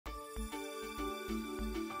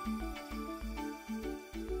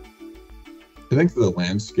I think the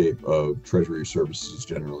landscape of Treasury services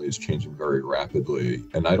generally is changing very rapidly,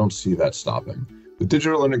 and I don't see that stopping. The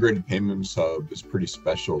Digital Integrated Payments Hub is pretty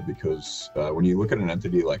special because when you look at an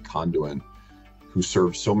entity like Conduent, who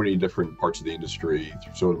serves so many different parts of the industry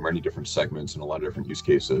through so many different segments and a lot of different use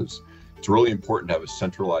cases, it's really important to have a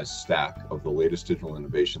centralized stack of the latest digital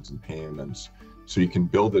innovations and payments so you can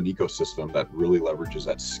build an ecosystem that really leverages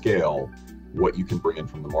at scale what you can bring in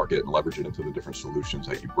from the market and leverage it into the different solutions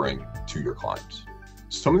that you bring to your clients.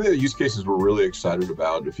 Some of the use cases we're really excited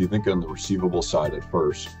about, if you think on the receivable side at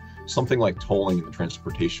first, something like tolling in the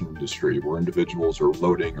transportation industry, where individuals are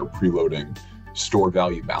loading or preloading stored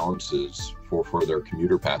value balances for their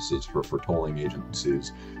commuter passes for tolling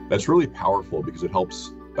agencies. That's really powerful because it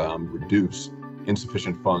helps reduce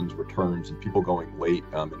insufficient funds, returns, and people going late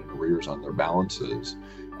and in arrears on their balances.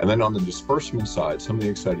 And then on the disbursement side, some of the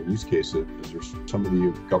exciting use cases are some of the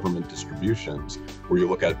government distributions where you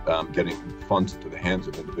look at getting funds into the hands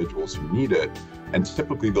of individuals who need it. And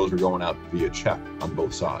typically those are going out via check on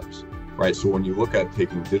both sides, right? So when you look at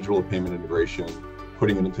taking digital payment integration,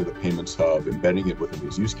 putting it into the payments hub, embedding it within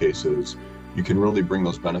these use cases, you can really bring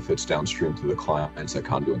those benefits downstream to the clients that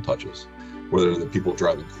Conduent touches. Whether they're the people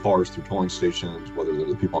driving cars through tolling stations, whether they're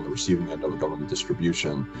the people on the receiving end of a government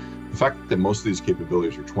distribution. The fact that most of these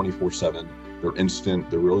capabilities are 24/7, they're instant,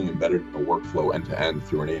 they're really embedded in a workflow end to end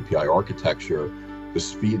through an API architecture, the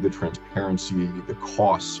speed, the transparency, the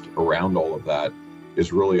cost around all of that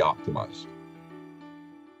is really optimized.